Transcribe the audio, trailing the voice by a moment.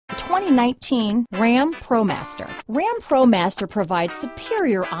2019 Ram ProMaster. Ram ProMaster provides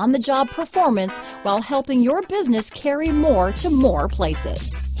superior on-the-job performance while helping your business carry more to more places.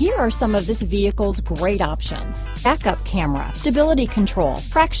 Here are some of this vehicle's great options: backup camera, stability control,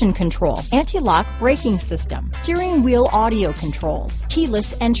 traction control, anti-lock braking system, steering wheel audio controls,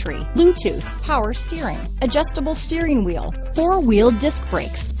 keyless entry, Bluetooth, power steering, adjustable steering wheel, four-wheel disc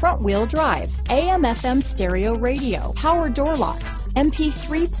brakes, front-wheel drive, AM/FM stereo radio, power door locks,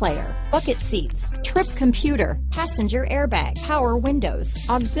 MP3 player, bucket seats, trip computer, passenger airbag, power windows,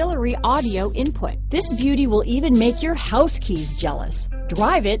 auxiliary audio input. This beauty will even make your house keys jealous.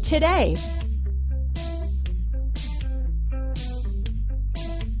 Drive it today.